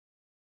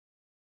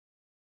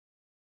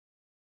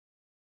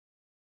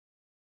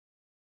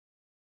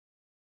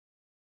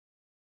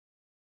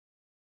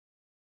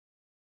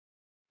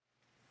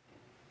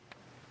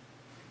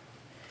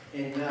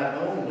And not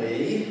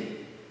only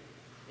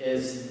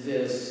is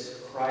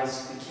this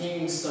Christ the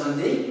King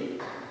Sunday,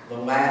 the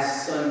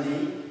last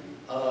Sunday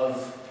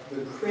of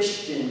the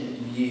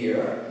Christian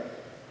year,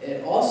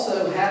 it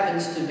also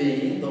happens to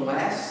be the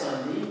last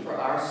Sunday for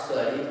our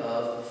study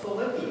of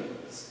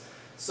Philippians.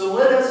 So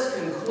let us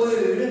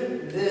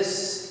conclude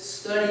this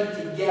study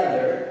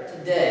together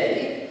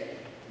today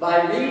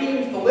by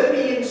reading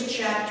Philippians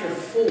chapter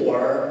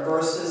 4,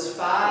 verses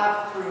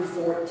 5 through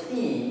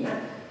 14.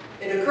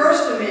 It occurs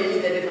to me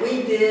that if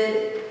we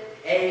did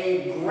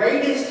a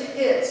greatest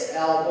hits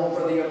album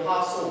for the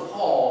Apostle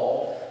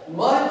Paul,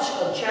 much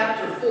of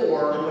chapter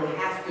 4 would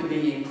have to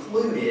be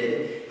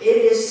included.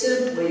 It is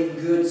simply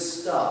good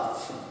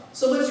stuff.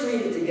 So let's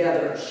read it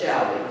together,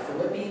 shall we?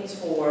 Philippians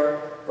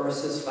 4,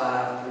 verses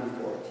 5 through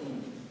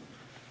 14.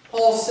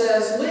 Paul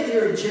says, "Let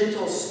your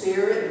gentle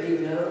spirit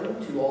be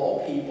known to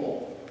all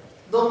people.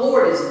 The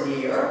Lord is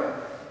near.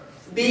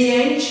 Be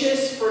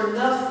anxious for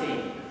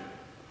nothing."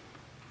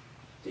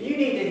 Do you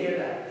need to hear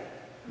that?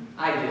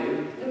 I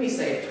do. Let me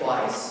say it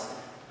twice.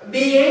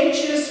 "Be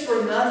anxious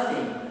for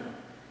nothing,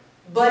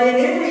 but in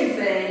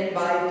everything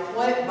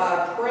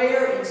by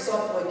prayer and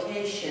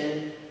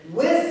supplication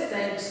with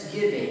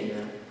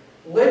thanksgiving,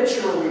 let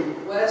your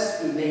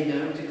requests be made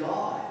known to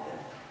God.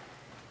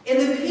 And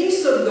the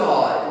peace of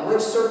God,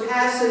 which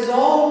surpasses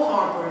all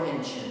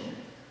comprehension,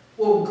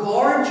 will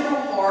guard your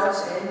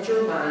hearts and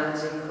your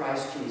minds in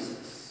Christ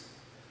Jesus.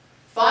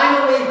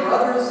 Finally,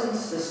 brothers and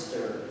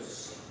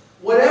sisters,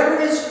 whatever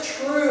is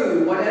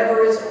true,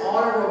 whatever is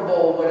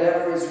honorable,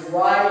 whatever is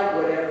right,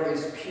 whatever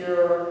is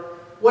pure,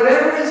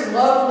 whatever is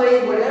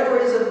lovely, whatever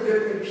is of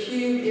good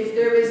repute, if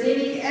there is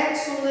any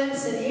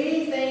excellence and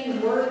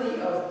anything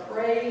worthy of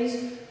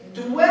praise,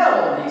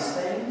 dwell on these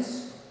things.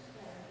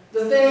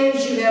 The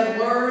things you have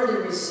learned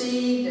and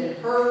received and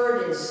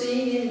heard and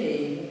seen in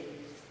me,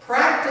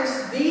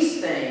 practice these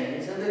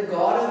things, and the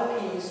God of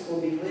peace will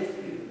be with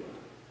you.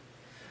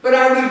 But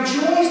I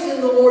rejoiced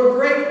in the Lord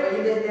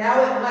greatly that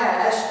now at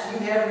last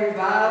you have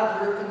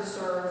revived your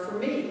concern for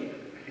me.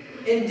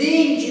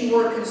 Indeed, you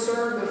were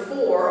concerned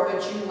before,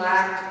 but you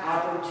lacked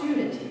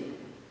opportunity.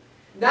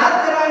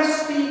 Not that I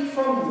speak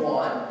from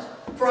want,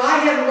 for I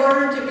have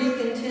learned to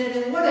be content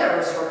in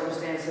whatever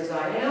circumstances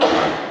I am.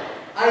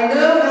 I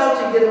know how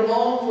to get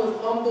along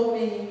with humble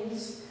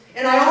means,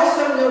 and I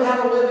also know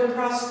how to live in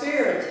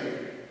prosperity.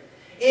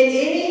 In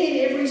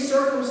any and every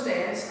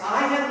circumstance,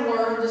 I have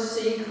learned the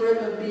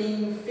secret of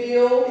being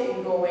filled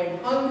and going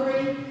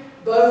hungry,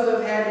 both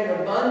of having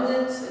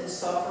abundance and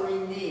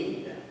suffering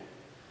need.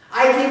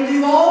 I can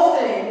do all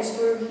things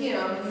through him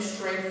who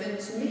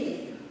strengthens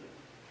me.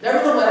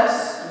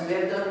 Nevertheless, you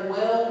have done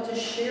well to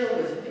share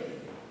with me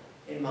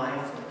in my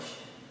affliction."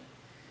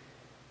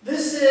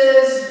 This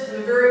is the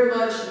very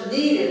much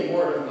needed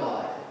Word of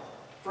God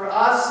for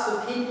us,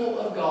 the people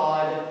of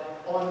God,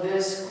 on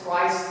this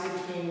Christ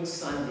the King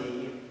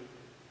Sunday.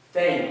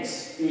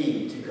 Thanks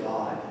be to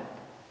God.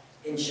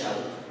 And shall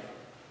we pray?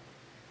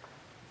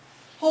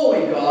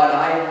 Holy God,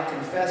 I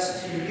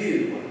confess to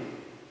you,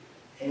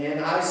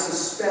 and I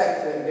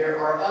suspect that there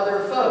are other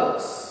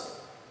folks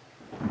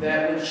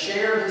that would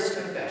share this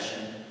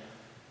confession.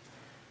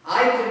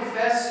 I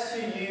confess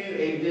to you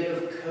a bit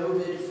of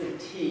COVID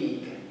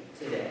fatigue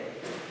today.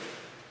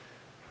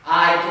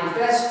 I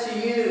confess to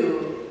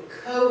you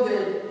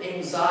COVID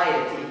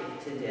anxiety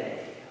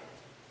today.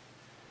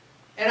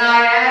 And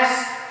I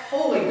ask,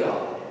 Holy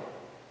God,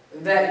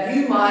 that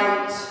you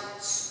might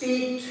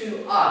speak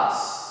to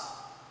us,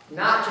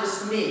 not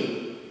just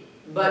me,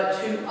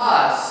 but to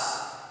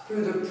us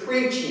through the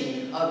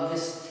preaching of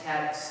this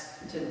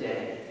text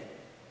today.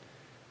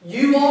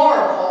 You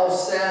are, Paul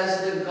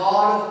says, the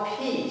God of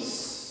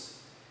peace.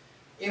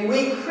 And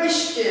we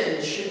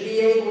Christians should be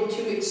able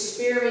to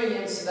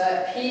experience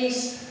that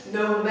peace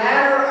no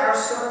matter our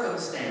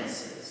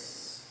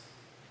circumstances.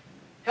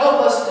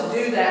 Help us to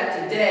do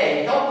that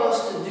today. Help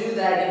us to do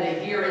that in the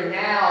here and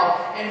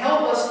now. And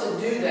help us to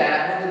do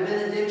that when the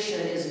benediction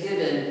is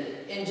given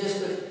in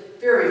just a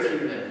very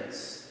few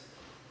minutes.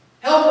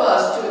 Help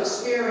us to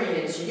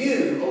experience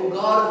you, O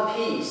God of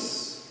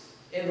peace,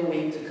 in the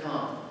week to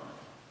come.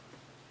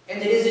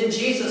 And it is in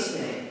Jesus'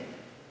 name.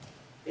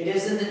 It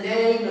is in the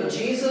name of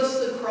Jesus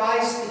the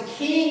Christ, the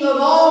King of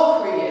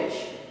all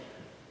creation,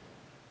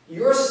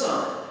 your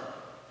Son,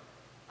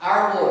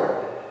 our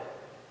Lord,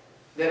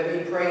 that we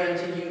pray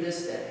unto you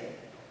this day.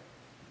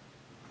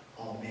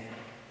 Amen.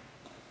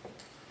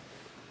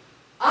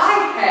 I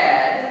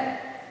had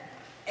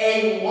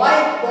a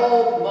light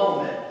bulb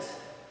moment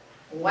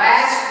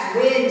last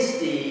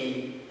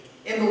Wednesday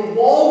in the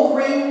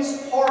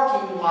Walgreens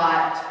parking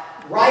lot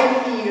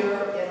right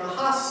here in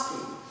Ahoskie.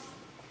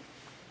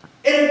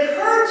 It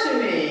occurred to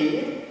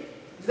me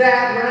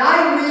that when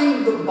I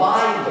read the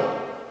Bible,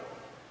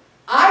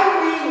 I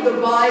read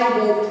the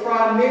Bible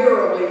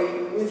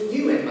primarily with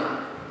you in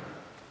mind.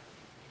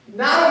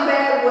 Not a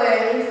bad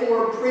way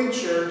for a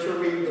preacher to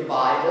read the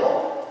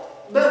Bible,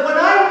 but when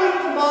I read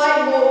the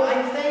Bible,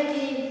 I'm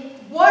thinking,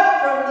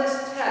 what from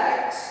this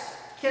text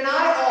can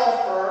I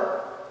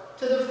offer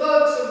to the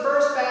folks of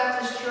First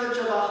Baptist Church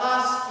of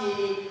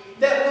Ahoskie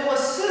that will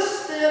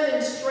assist them in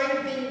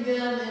strengthening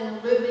them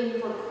in living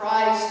for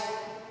Christ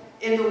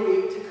in the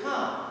week to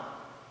come.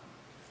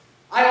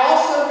 I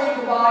also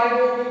read the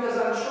Bible because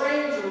I'm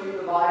trained to read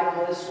the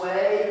Bible this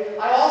way.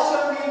 I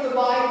also read the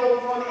Bible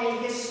from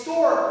a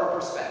historical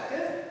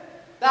perspective.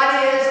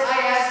 That is,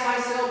 I ask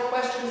myself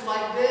questions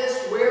like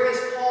this: where is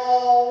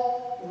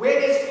Paul? When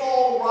is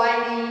Paul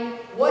writing?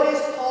 What is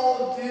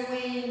Paul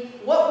doing?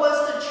 What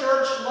was the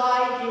church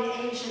like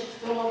in ancient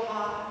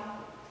Philippi?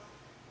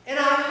 And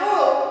I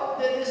hope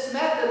that this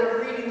method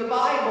of reading the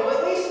Bible,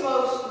 at least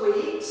most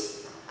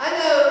weeks, I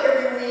know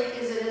every week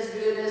isn't as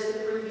good as the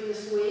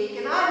previous week,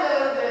 and I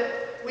know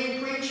that we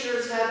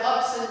preachers have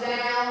ups and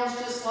downs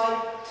just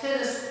like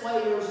tennis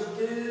players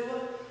do.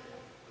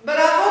 But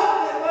I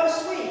hope that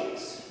most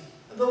weeks,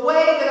 the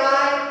way that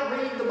I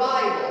read the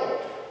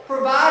Bible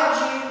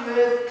provides you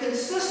with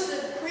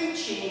consistent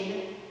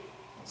preaching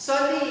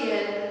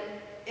Sunday in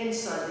and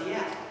Sunday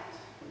out.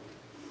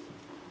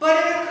 But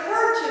it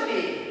occurred to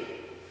me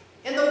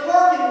in the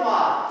parking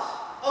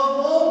lot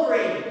of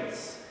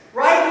Walgreens,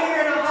 right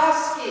here in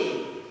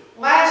Ahoskie,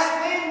 last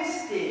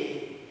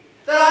Wednesday,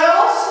 that I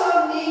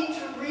also need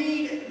to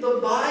read the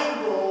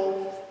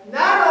Bible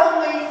not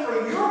only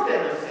for your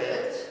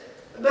benefit,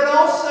 but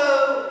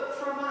also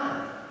for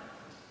mine.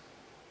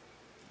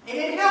 And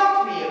it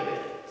helped me a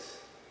bit.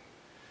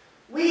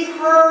 We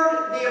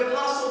heard the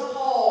Apostle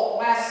Paul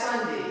last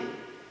Sunday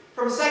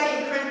from 2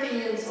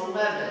 Corinthians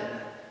 11.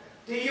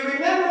 Do you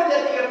remember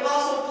that the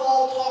Apostle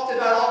Paul talked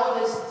about all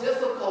of his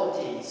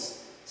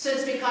difficulties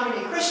since becoming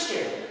a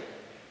Christian?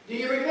 Do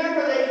you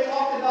remember that he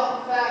talked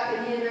about the fact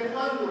that he had been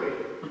hungry,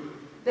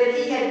 that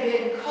he had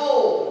been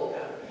cold,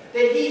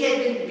 that he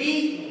had been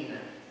beaten,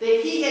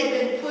 that he had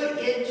been put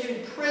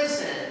into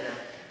prison,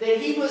 that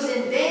he was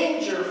in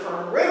danger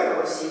from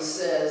rivers, he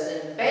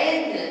says, and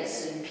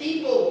bandits and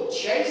people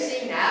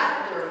chasing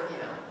after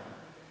him.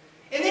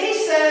 And then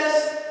he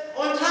says,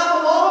 on top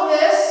of all of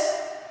this,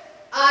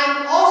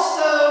 I'm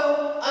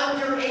also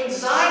under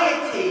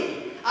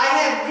anxiety. I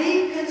have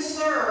deep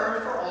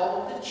concern for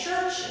all of the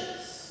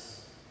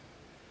churches.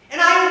 And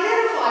I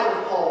identify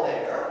with Paul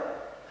there.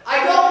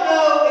 I don't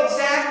know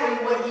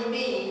exactly what he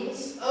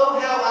means. Oh,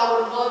 how I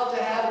would love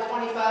to have a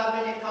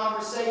 25-minute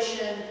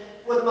conversation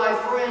with my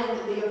friend,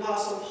 the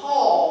Apostle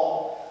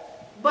Paul.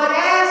 But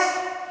as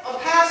a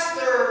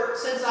pastor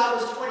since I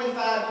was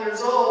 25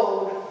 years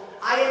old,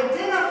 I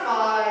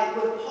identify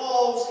with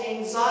Paul's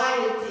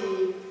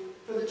anxiety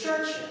for the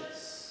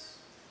churches.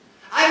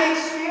 I've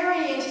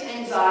experienced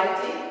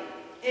anxiety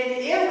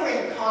in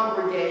every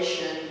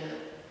congregation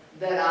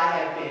that I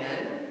have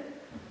been.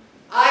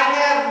 I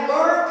have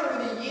learned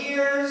through the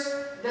years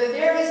that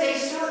there is a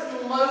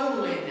certain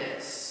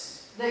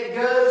loneliness that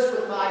goes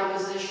with my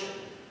position.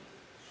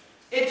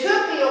 It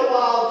took me a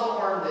while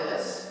to learn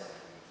this,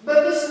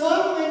 but this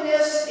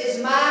loneliness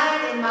is mine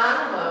and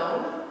mine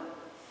alone.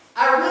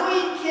 I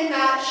really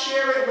cannot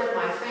share it with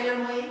my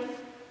family.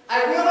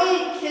 I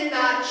really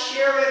cannot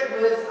share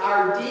it with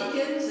our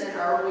deacons and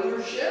our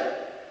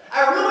leadership.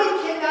 I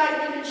really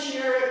cannot even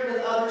share it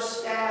with other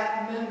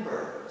staff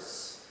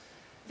members.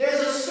 There's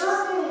a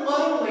certain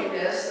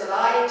loneliness that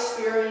I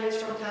experience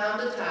from time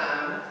to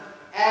time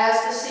as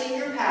the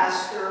senior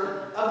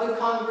pastor of the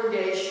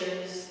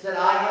congregations that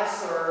I have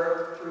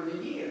served through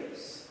the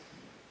years.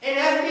 And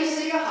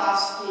FBC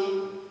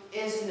Ahoskie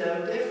is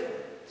no different.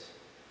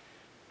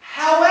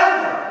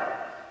 However,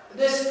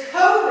 this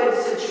COVID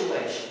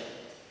situation,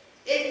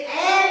 it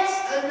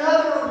adds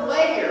another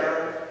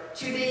layer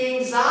to the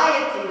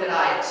anxiety that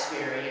I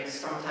experience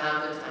from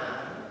time to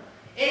time.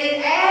 And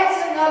it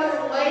adds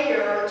another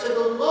layer to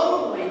the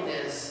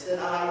loneliness that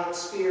I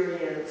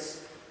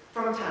experience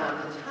from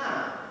time to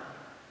time.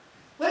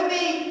 Let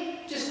me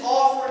just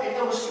offer an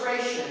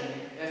illustration,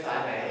 if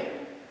I may.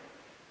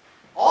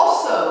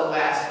 Also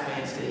last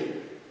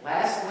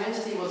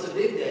Wednesday was a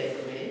big day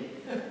for me.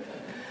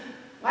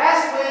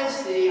 Last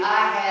Wednesday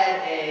I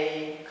had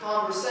a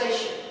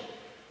conversation,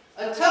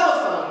 a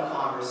telephone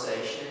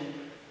conversation,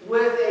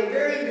 with a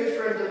very good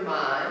friend of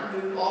mine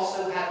who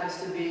also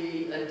happens to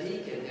be a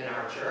deacon in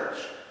our church.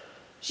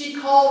 She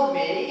called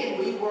me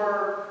and we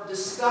were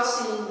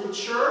discussing the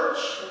church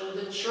and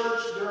the church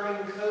during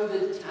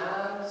COVID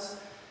times.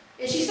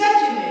 And she said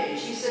to me,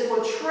 she said,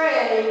 "Well,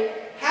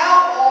 Trey,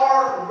 how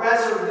are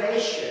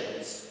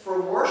reservations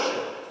for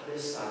worship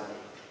this Sunday?"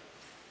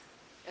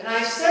 And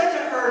I said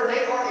to her,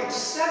 they are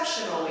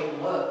exceptionally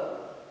low.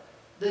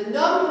 The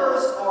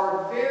numbers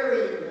are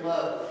very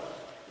low,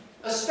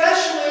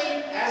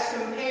 especially as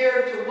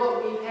compared to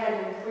what we've had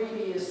in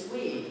previous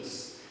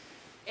weeks.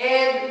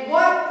 And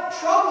what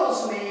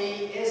troubles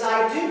me is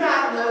I do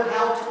not know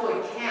how to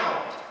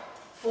account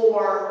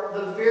for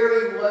the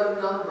very low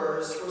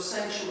numbers for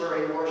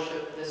sanctuary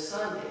worship this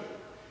Sunday.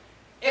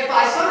 If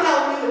I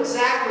somehow knew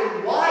exactly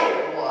why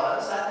it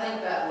was, I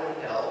think that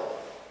would help,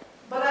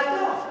 but I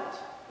don't.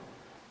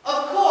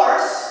 Of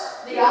course,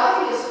 the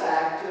obvious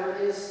factor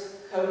is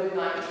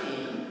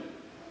COVID-19.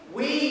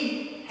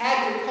 We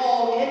had to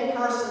call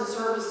in-person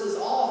services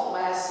off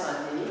last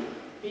Sunday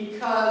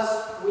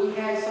because we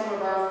had some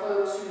of our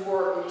folks who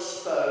were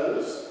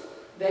exposed.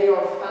 They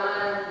are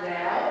fine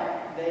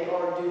now. They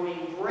are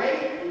doing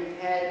great. We've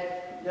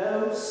had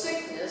no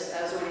sickness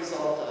as a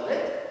result of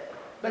it.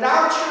 But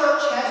our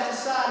church has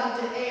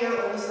decided to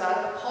err on the side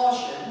of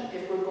caution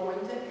if we're going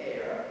to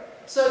err.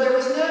 So there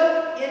was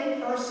no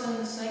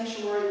in-person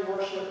sanctuary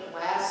worship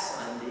last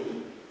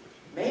Sunday.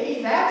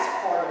 Maybe that's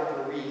part of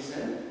the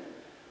reason.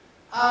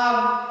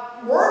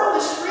 Word on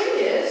the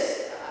street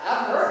is,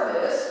 I've heard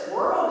this,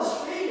 word on the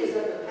street is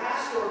that the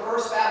pastor of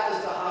First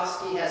Baptist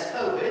Ahoskie has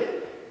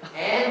COVID,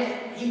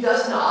 and he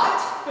does not.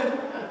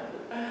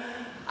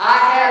 I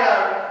had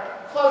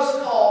a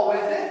close call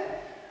with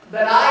it,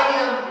 but I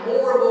am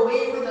more a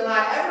believer than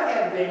I ever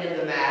have been in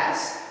the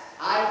mask.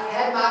 I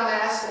had my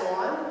mask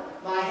on,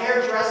 my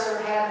hairdresser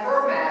had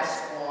her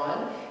mask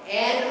on,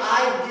 and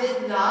I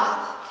did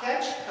not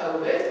catch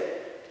COVID.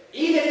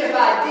 Even if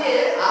I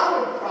did, I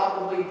would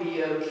probably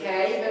be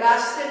okay, but I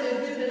spend a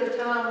good bit of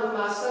time with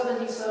my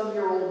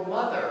 70-some-year-old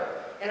mother,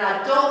 and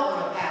I don't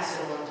want to pass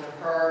it on to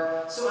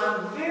her, so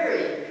I'm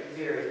very,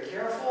 very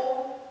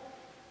careful.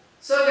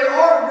 So there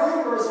are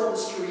rumors on the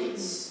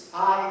streets.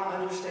 I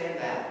understand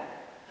that.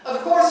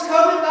 Of course,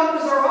 COVID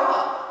numbers are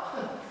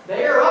up.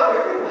 They are up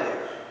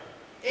everywhere.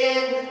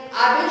 And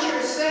I venture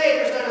to say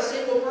there's not a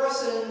single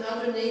person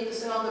underneath the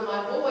sound of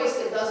my voice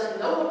that doesn't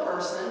know a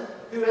person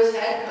who has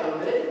had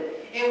COVID.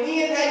 And we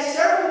have had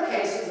several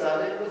cases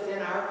of it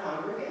within our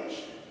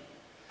congregation.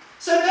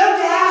 So no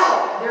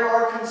doubt there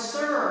are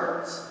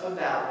concerns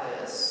about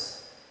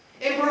this.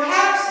 And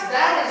perhaps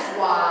that is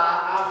why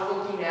I'm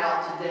looking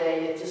out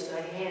today at just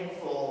a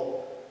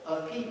handful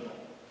of people.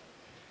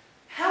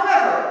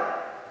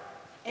 However,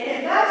 and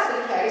if that's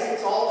the case,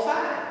 it's all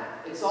fine.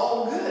 It's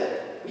all good.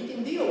 We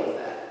can deal with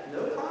that.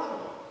 No problem.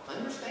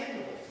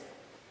 Understandable.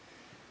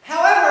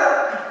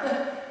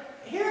 However,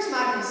 here's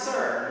my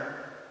concern.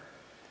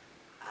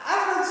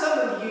 I've heard some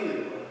of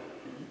you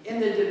in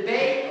the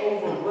debate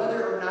over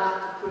whether or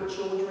not to put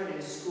children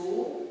in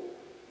school,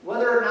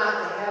 whether or not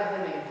to have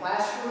them in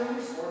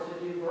classrooms or to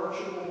do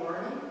virtual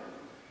learning.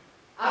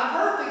 I've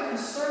heard the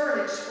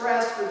concern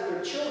expressed with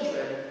your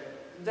children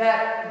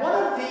that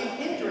one of the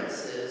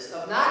hindrances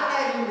of not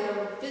having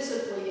them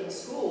physically in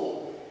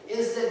school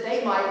is that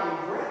they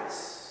might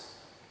regress.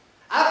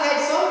 I've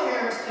had some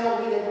parents tell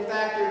me that in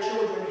fact their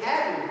children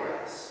have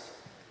regressed.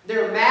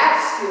 Their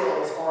math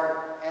skills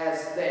aren't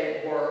as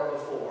they were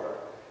before.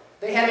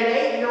 They have an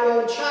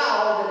 8-year-old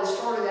child that has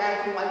started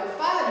acting like a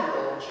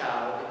 5-year-old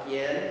child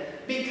again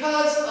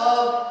because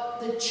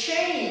of the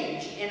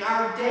change in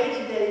our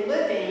day-to-day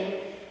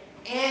living.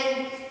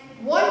 And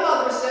one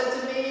mother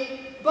said to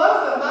me,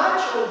 both of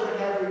my children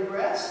have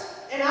regressed,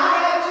 and I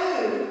have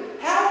too.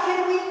 How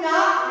can we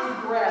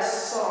not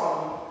regress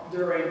some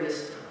during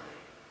this time?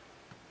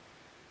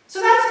 So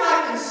that's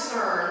my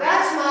concern,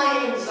 that's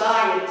my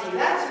anxiety,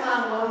 that's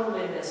my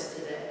loneliness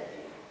today.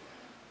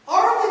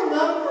 Are the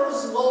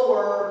numbers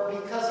lower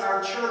because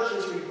our church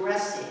is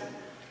regressing?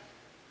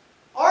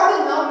 Are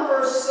the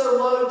numbers so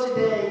low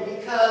today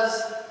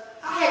because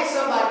I had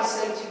somebody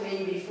say to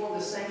me before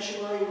the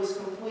sanctuary was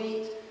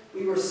complete,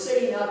 we were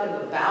sitting up in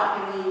the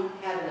balcony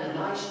having a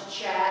nice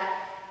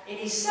chat, and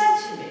he said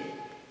to me,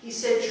 he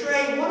said,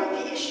 Trey, one of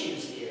the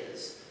issues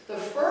is the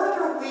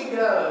further we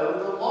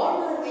go, the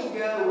longer we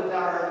go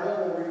without our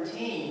normal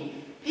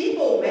routine,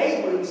 people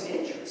may lose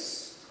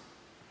interest.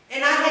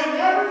 And I had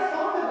never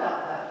thought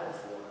about that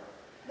before.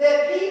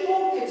 That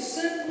people could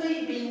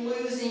simply be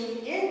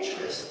losing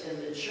interest in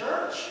the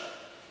church,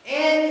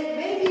 and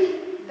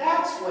maybe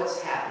that's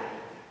what's happening.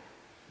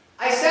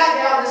 I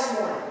sat down this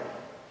morning.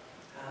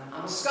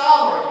 I'm a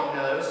scholar, you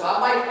know, so I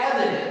like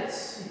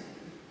evidence.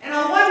 And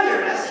I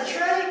wondered, I said,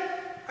 Trey,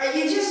 are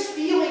you just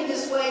feeling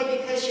this way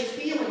because you're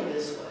feeling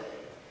this way?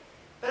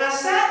 But I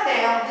sat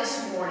down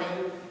this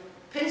morning,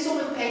 pencil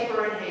and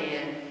paper in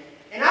hand,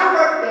 and I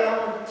wrote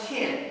down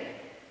 10.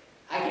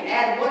 I can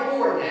add one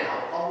more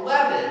now,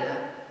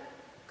 11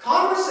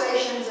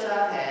 conversations that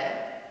I've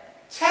had,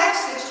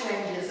 text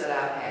exchanges that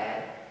I've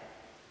had,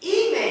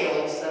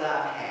 emails that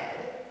I've had,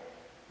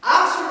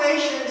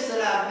 observations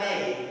that I've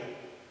made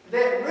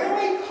that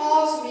really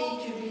cause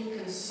me to be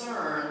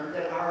concerned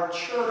that our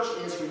church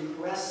is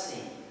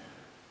regressing.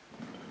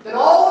 That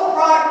all the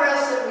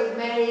progress that we've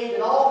made,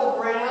 that all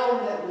the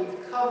ground that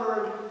we've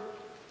covered,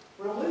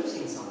 we're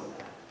losing some of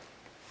that.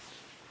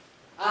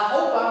 I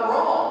hope I'm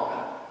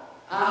wrong.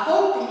 I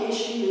hope the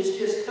issue is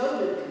just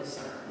COVID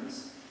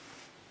concerns.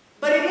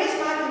 But it is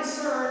my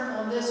concern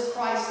on this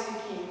Christ the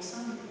King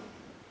Sunday.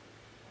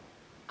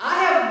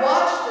 I have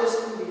watched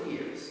this through the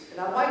years,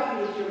 and I'd like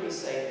you to hear me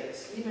say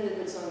this, even if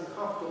it's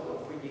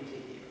uncomfortable for you to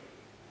hear.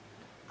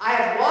 I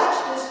have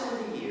watched this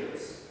through the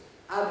years.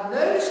 I've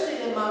noticed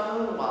it in my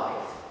own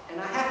life, and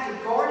I have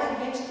to guard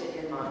against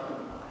it in my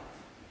own life.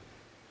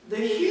 The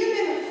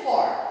human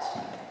heart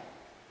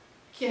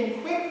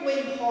can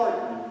quickly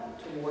harden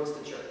towards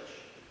the church.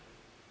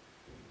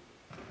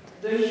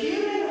 The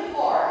human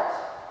heart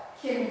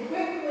can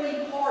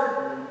quickly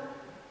harden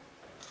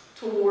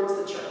towards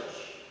the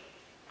church.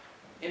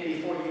 And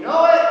before you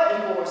know it,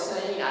 people are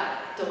saying,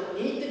 to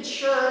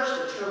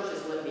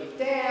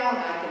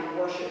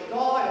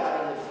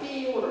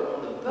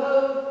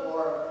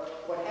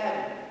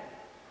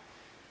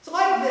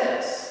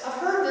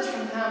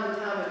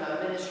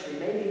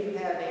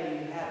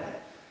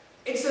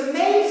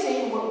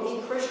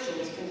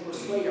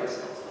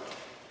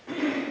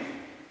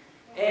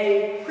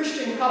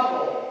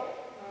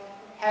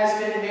has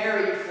been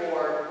married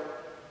for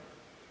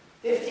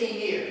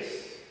 15 years.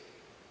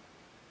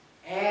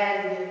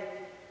 And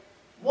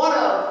one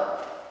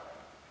of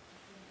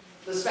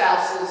the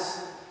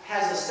spouses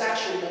has a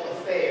sexual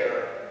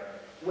affair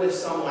with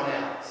someone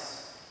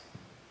else.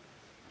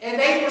 And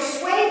they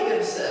persuade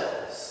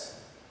themselves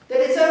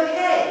that it's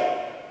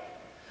okay.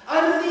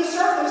 Under these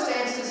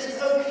circumstances,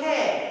 it's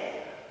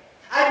okay.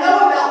 I know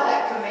about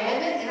that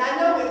commandment, and I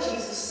know what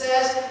Jesus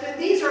says, but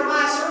these are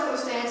my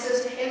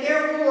circumstances, and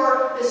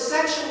therefore the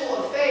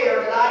sexual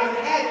affair that I am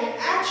having,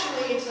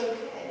 actually it's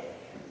okay.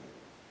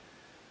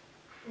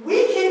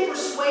 We can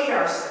persuade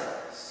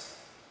ourselves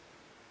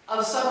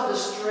of some of the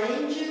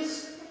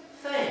strangest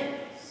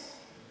things.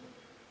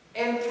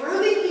 And through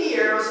the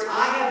years,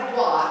 I have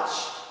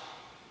watched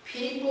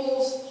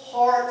people's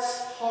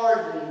hearts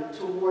harden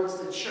towards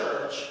the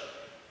church,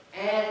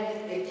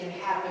 and it can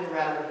happen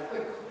rather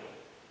quickly.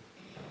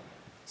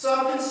 So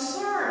I'm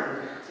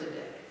concerned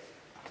today.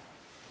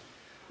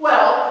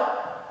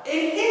 Well,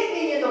 it hit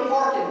me in the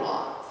parking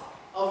lot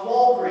of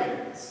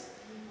Walgreens.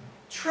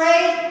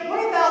 Trey,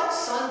 what about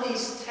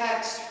Sunday's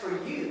text for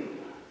you?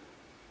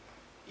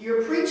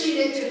 You're preaching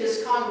it to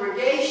this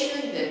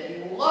congregation that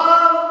you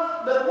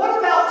love, but what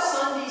about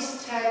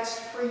Sunday's text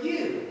for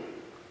you?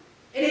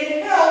 And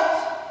it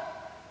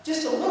helped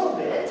just a little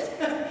bit,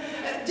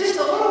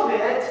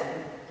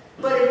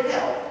 but it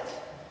helped.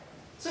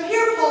 So here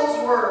are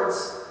Paul's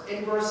words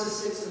in verses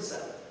 6 and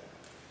 7.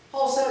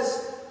 Paul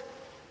says,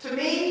 to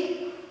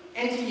me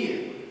and to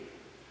you.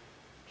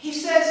 He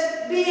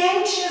says, be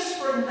anxious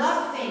for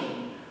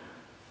nothing,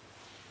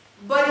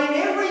 but in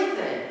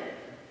everything,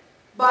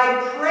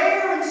 by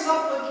prayer and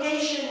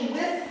supplication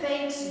with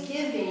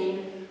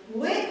thanksgiving,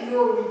 let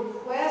your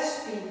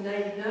requests be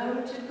made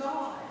known to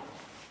God.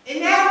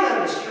 And now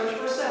notice, church,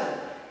 verse 7.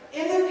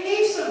 In the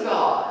peace of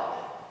God,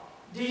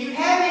 do you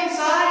have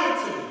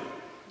anxiety?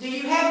 Do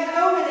you have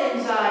COVID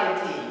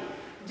anxiety?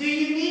 Do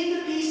you need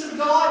the peace of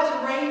God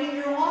to reign in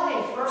your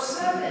life? Verse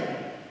 7.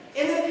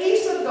 In the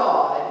peace of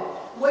God,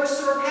 which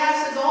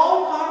surpasses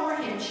all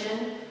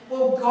comprehension,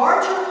 will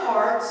guard your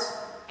hearts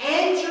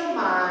and your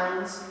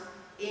minds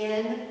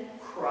in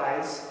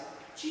Christ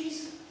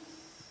Jesus.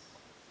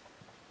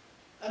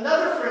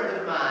 Another friend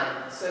of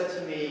mine said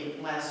to me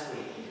last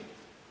week,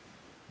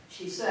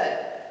 she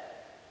said,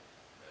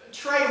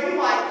 Trey, we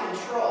like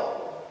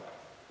control.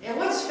 And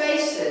let's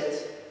face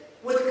it,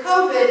 with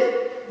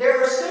COVID,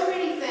 there are so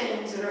many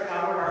things that are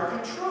out of our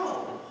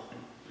control.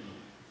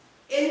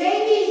 And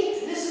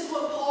maybe this is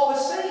what Paul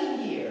was saying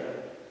here.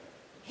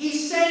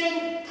 He's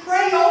saying,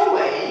 pray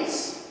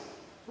always.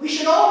 We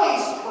should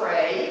always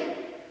pray.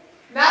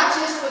 Not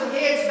just with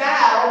heads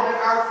bowed, but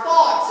our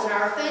thoughts and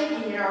our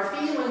thinking and our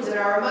feelings and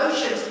our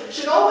emotions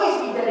should always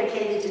be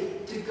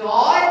dedicated to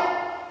God.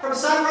 From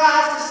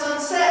sunrise to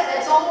sunset,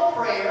 that's all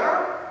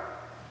prayer.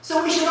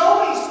 So we should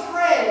always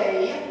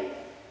pray.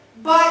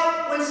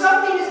 But when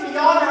something is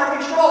beyond our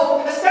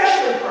control,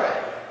 especially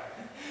pray.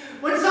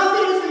 When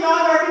something is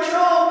beyond our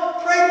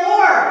control, pray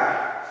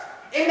more.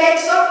 And make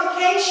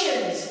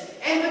supplications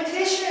and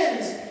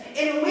petitions.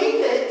 And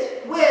leave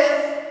it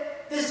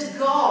with this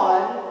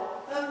God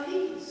of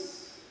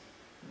peace.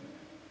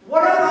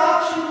 What other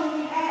option do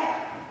we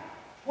have?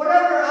 What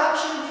other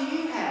option do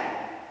you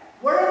have?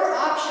 What other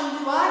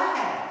option do I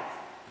have?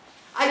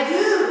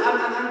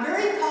 I'm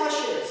very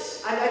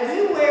cautious. I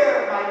do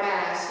wear my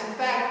mask. In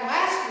fact,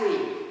 last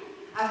week,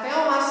 I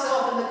found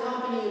myself in the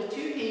company of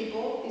two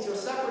people. These are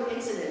separate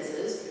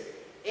incidences.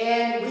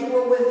 And we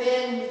were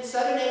within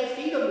 7-8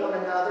 feet of one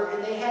another,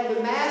 and they had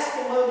the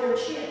mask below their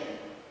chin.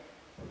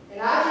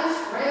 And I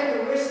just ran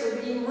the risk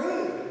of being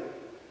rude.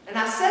 And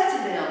I said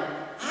to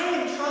them, I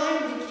am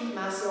trying to keep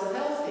myself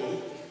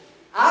healthy.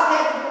 I've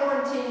had to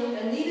quarantine.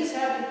 Anita's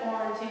had to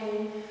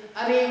quarantine.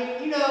 I mean,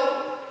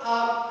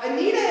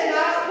 Anita and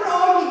I, we're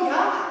all you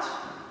got.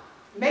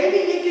 Maybe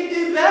you could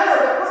do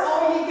better, but we're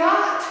all you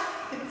got.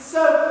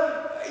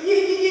 So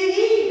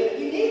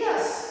you need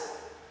us.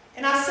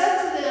 And I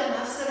said to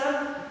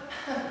them,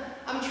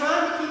 I'm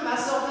trying to keep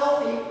myself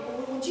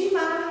healthy. Would you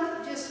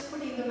mind just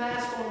putting the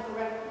mask on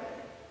correctly?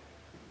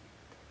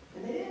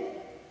 And they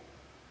did.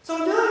 So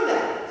I'm doing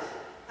that.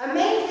 I'm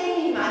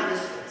maintaining my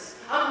distance.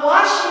 I'm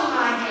washing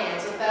my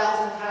hands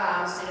 1,000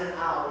 times in an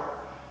hour.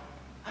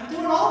 I'm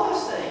doing all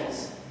those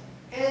things.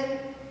 And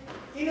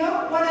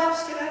what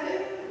else can I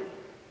do?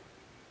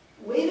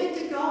 Leave it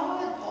to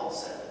God, Paul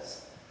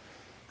says.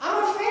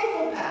 I'm a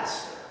faithful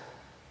pastor.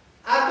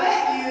 I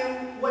bet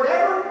you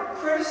whatever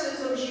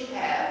criticisms you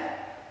have,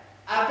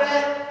 I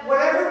bet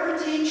whatever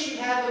critiques you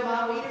have of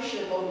my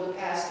leadership over the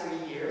past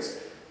 3 years,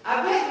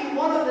 I bet you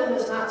one of them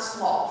is not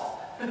sloth.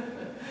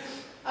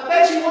 I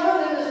bet you one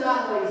of them is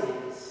not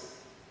laziness.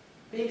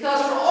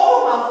 Because for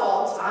all of my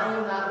faults, I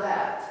am not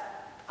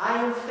that.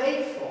 I am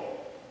faithful.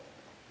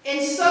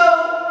 And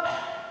so,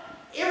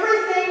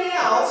 everything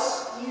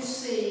else you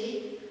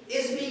see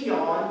is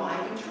beyond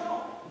my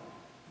control.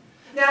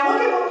 Now,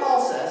 look at what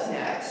Paul says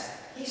next.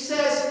 He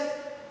says,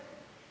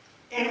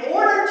 in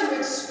order to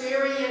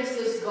experience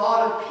this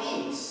God of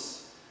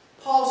peace,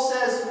 Paul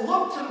says,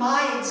 look to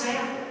my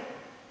example.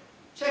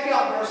 Check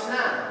out verse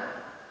 9.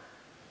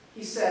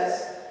 He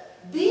says,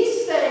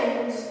 "These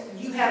things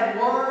you have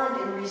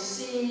learned and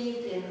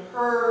received and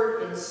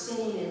heard and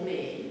seen in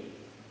me."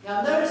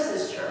 Now notice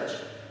this, church.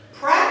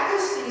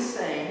 "Practice these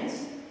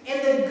things,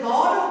 and the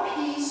God of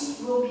peace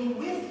will be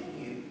with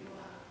you."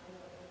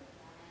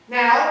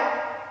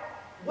 Now,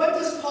 what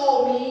does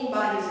Paul mean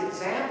by his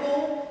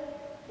example?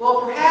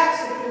 Well,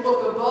 perhaps if we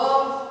look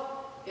above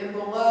and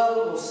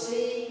below, we'll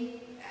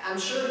see. I'm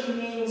sure he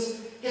means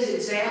his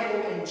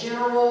example in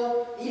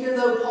general. Even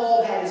though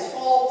Paul had his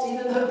faults,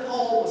 even though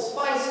Paul was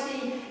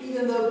feisty,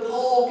 even though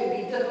Paul could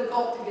be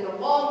difficult to get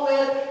along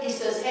with, he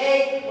says,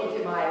 hey, look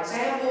at my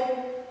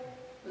example.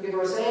 Look at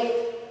verse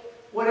 8.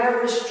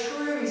 Whatever is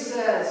true, he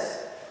says.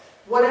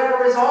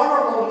 Whatever is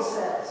honorable, he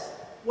says.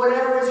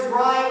 Whatever is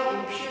right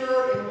and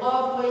pure and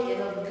lovely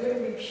and of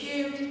good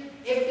repute,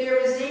 if there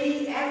is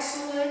any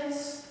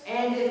excellence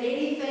and if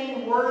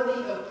anything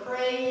worthy of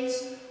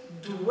praise,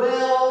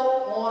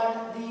 dwell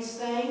on these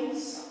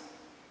things.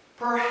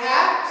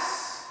 Perhaps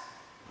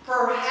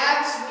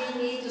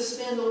we need to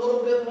spend a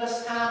little bit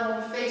less time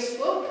on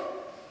Facebook.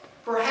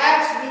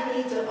 Perhaps we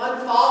need to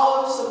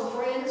unfollow some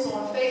friends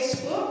on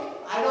Facebook.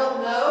 I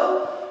don't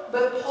know.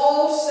 But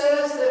Paul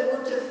says that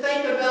we're to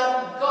think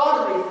about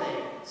godly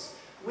things.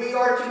 We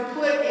are to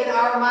put in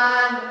our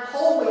mind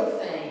holy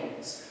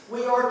things.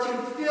 We are to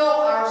fill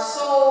our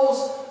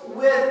souls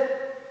with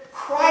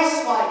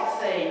Christ-like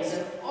things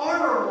and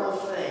honorable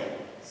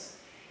things.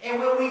 And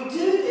when we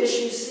do this,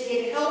 you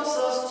see, it helps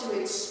us to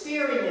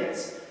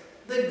experience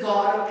the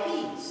God of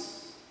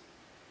peace.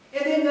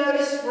 And then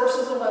notice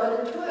verses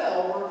 11 and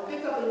 12, or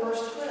pick up in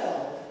verse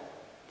 12.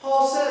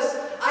 Paul says,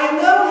 "I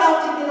know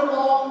how to get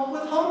along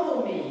with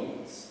humble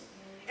means,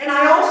 and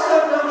I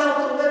also know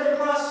how to live in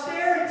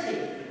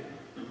prosperity.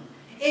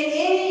 In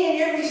any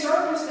and every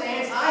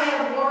circumstance, I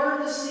have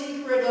learned the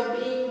secret of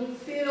being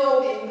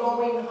filled and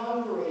going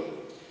hungry,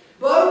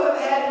 both of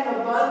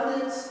having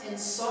abundance and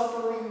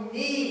suffering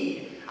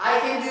need. I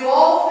can do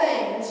all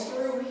things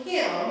through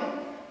Him,"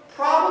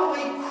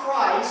 probably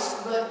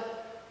Christ,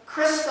 but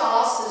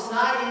Christos is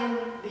not in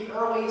the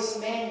earliest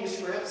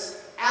manuscripts.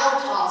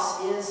 Autos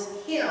is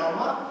Him.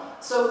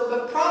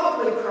 But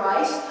probably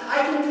Christ.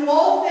 "I can do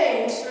all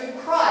things through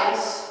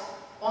Christ,"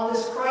 on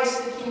this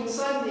Christ the King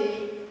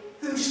Sunday,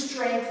 "who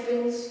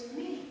strengthens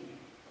me."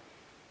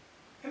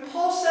 And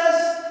Paul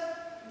says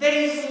that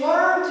he's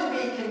learned to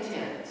be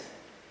content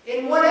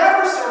in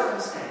whatever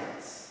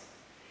circumstance.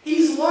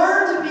 He's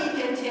learned to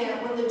be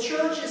content when the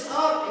church is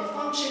up and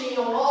functioning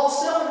on all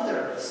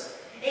cylinders.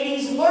 And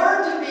he's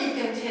learned to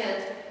be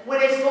content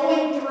when it's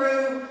going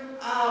through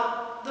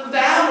the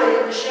valley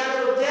of the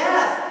shadow of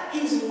death.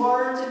 He's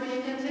learned to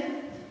be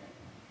content.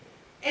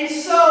 And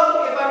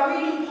so, if I'm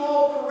reading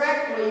Paul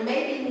correctly,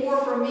 maybe more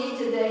for me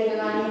today than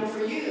I am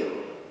for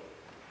you.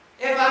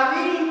 If I'm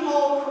reading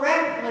Paul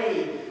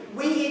correctly,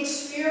 we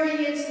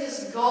experience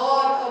this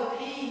God of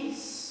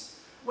peace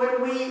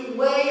when we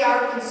lay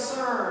our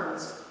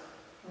concerns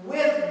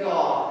with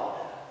God,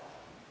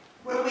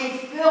 when we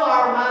fill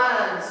our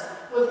minds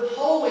with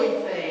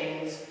holy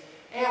things,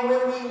 and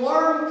when we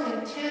learn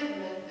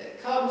contentment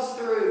that comes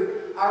through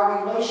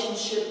our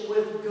relationship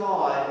with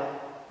God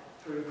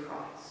through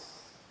Christ.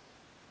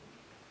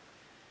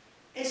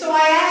 And so I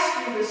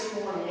ask you this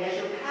morning, as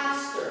your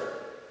pastor,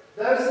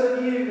 those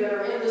of you that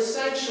are in the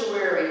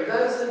sanctuary,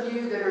 those of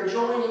you that are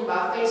joining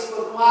by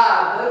Facebook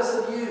Live, those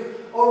of you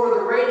over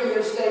the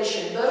radio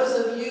station,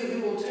 those of you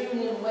who will tune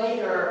in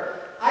later,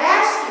 I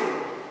ask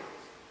you,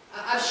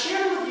 I've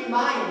shared with you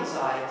my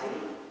anxiety,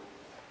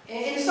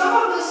 and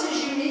some of this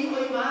is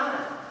uniquely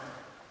mine.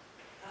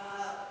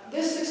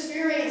 This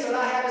experience that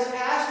I have as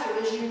pastor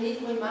is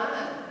uniquely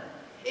mine.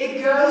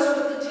 It goes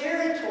with the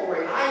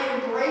territory. I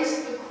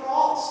embrace the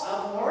cross.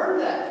 I've learned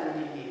that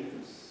through the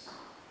years.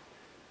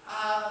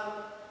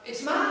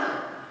 It's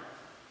mine.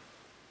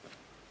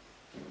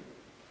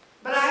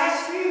 But I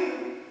ask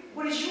you,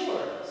 what is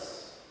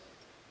yours?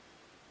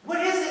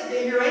 What is it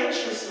that you're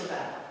anxious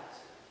about?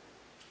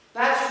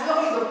 That's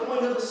really the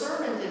point of the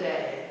sermon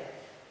today.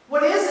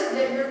 What is it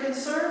that you're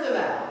concerned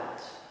about?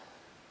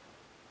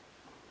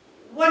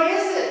 What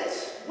is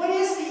it? What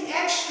is the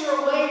extra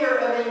layer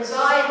of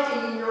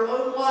anxiety in your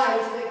own life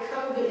that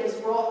COVID has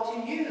brought to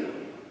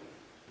you?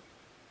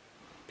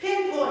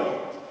 Pinpoint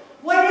it.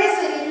 What is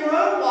it in your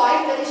own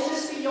life that is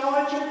just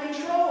beyond your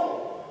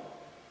control?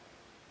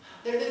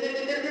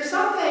 There's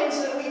some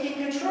things that we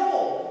can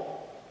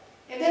control.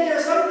 And then there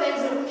are some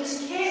things that we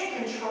just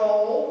can't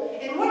control.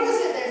 And what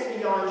is it that's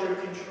beyond your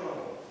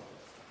control?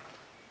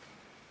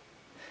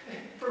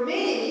 For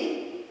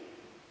me,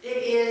 it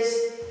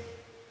is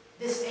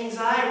this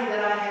anxiety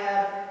that I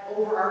have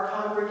over our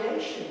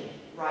congregation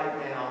right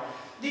now.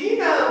 Do you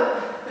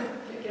know,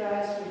 can I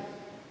ask you,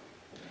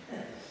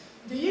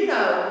 do you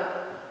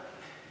know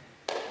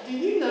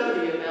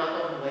the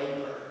amount of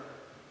labor?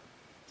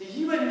 Do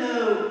you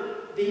know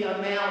the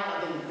amount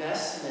of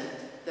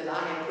investment that I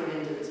have put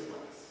into this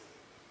place?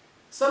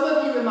 Some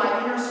of you in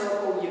my inner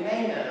circle, you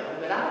may know,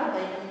 but I don't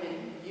think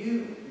even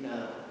you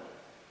know.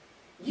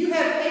 You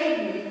have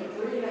paid me for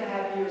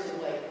 3.5 years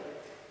of labor.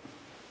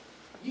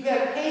 You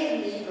have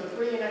paid me for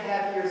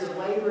 3.5 years of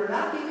labor, and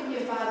I've given you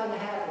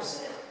 5.5 or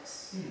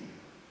 6.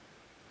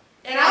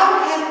 And I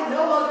would have it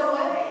no other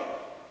way.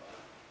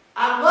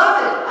 I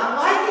love it. I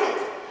like it.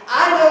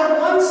 I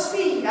know one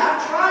speed.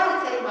 I've tried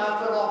to take my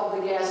foot off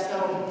of the gas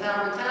pedal from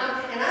time to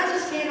time, and I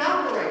just can't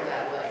operate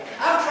that way.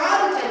 I've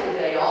tried to take a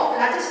day off,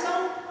 and this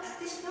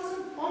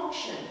doesn't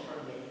function for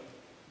me.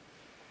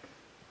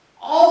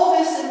 All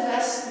this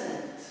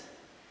investment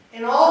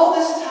and all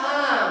this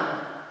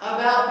time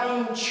about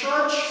being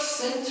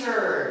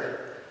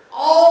church-centered,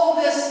 all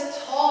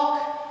this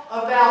talk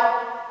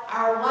about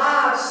our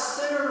lives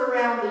centered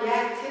around the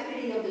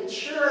activity of the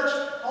church,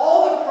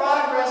 all the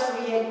progress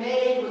we had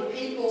made with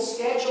people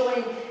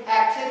scheduling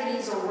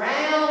activities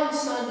around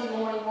Sunday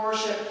morning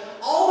worship,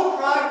 all the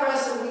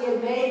progress that we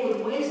had made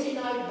with Wednesday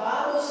night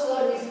Bible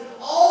studies,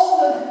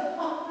 all the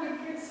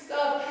good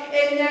stuff,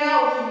 and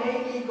now we may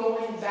be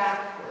going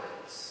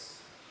backwards.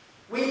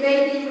 We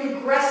may be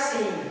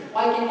regressing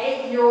like an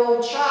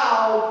 8-year-old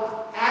child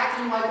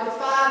acting like a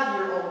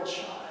 5-year-old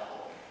child.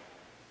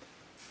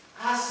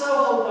 I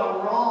so hope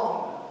I'm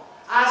wrong.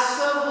 I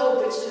so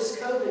hope it's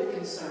just COVID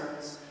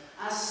concerns.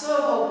 I so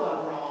hope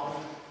I'm wrong.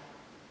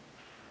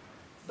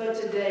 But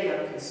today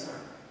I'm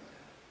concerned.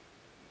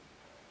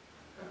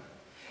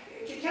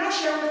 Can I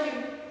share with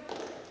you?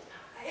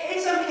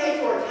 It's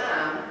okay for a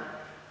time.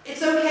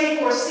 It's okay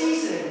for a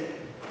season.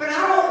 But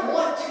I don't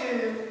want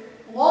to,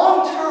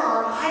 long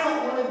term, I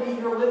don't want to be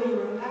your living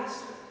room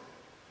pastor.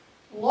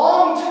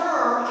 Long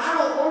term, I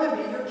don't want to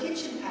be your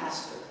kitchen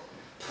pastor.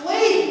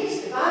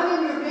 Please, if I'm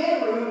in your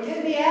bedroom,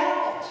 get me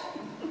out.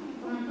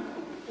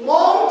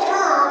 Long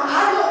term,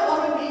 I don't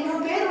want to be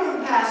your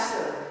bedroom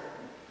pastor.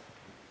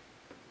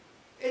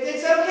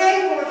 It's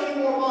okay for a few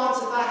more months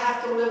if I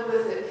have to live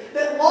with it.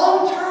 But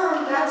long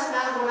term, that's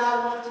not what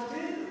I want to do.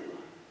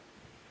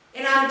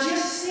 And I'm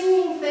just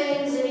seeing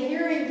things and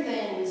hearing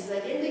things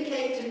that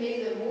indicate to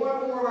me that more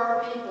and more of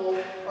our people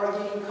are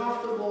getting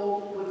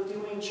comfortable with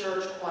doing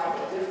church quite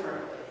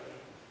differently.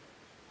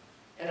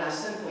 And I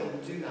simply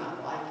do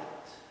not like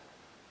it.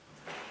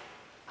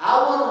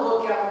 I want to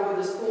look out over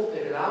this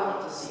pulpit and I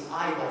want to see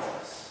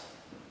eyeballs.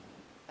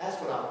 That's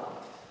what I want.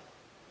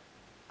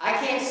 I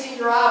can't see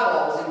your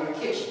eyeballs in your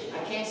kitchen.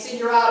 I can't see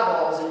your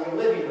eyeballs in your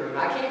living room.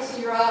 I can't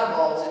see your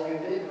eyeballs in your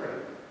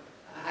bedroom.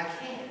 I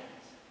can't.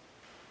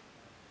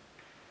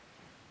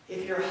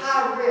 If you're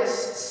high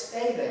risk,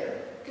 stay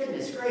there.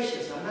 Goodness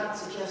gracious, I'm not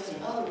suggesting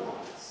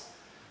otherwise.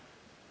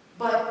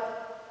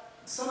 But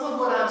some of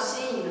what I'm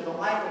seeing in the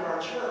life of our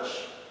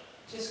church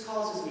just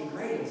causes me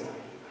great anxiety right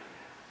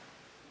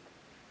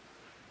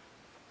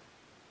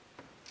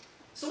now.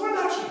 So what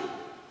about you?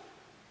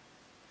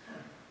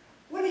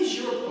 What is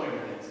your point of view?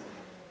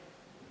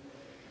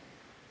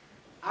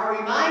 I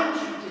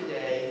remind you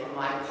today from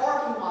my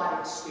parking lot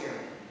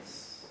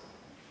experience.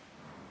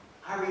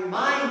 I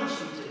remind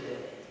you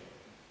today.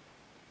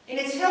 And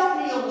it's helped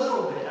me a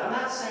little bit. I'm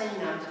not saying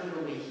I'm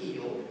totally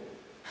healed.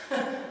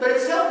 But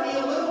it's helped me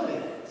a little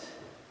bit.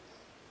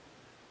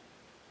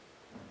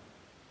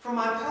 From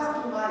my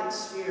parking lot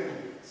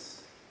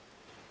experience.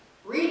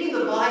 Reading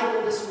the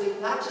Bible this week,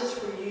 not just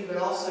for you, but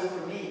also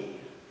for me.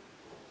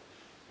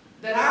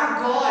 That our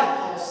God,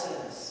 Paul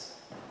says,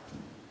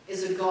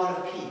 is a God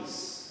of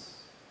peace.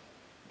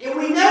 And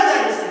we know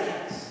that is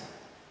the case.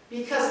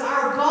 Because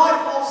our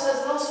God, Paul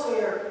says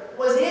elsewhere,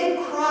 was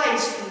in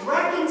Christ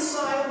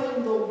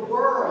reconciling the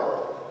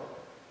world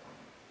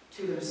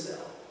to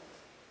himself.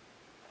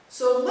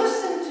 So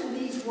listen to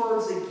these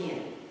words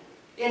again.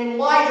 In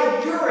light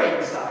of your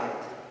anxiety,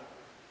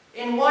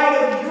 in light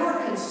of your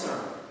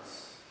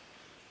concerns,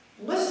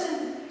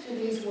 listen to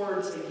these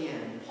words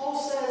again. Paul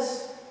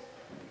says,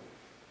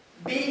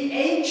 be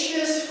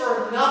anxious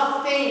for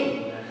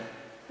nothing.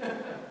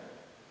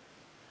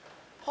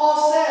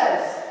 Paul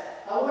says,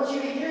 I want you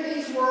to hear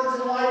these words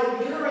in light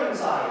of your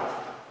anxiety.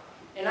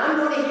 And I'm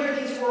going to hear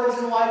these words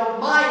in light of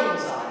my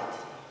anxiety.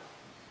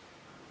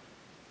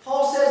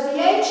 Paul says, be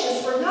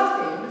anxious for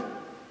nothing,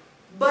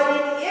 but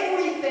in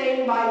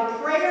everything by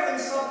prayer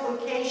and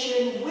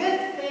supplication with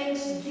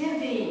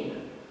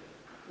thanksgiving,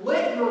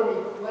 let your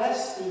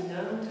requests be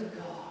known to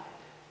God.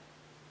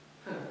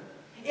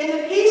 In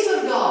the peace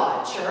of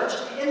God, church,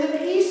 in the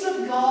peace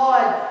of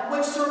God,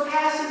 which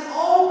surpasses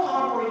all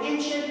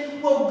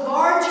comprehension, will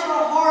guard your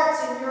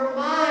hearts and your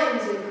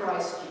minds in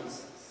Christ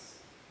Jesus.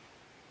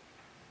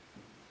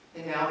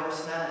 And now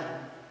verse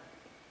 9.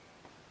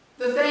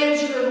 The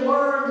things you have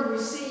learned and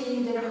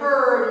received and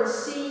heard and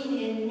seen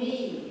in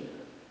me,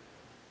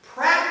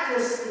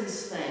 practice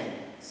these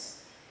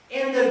things,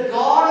 and the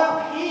God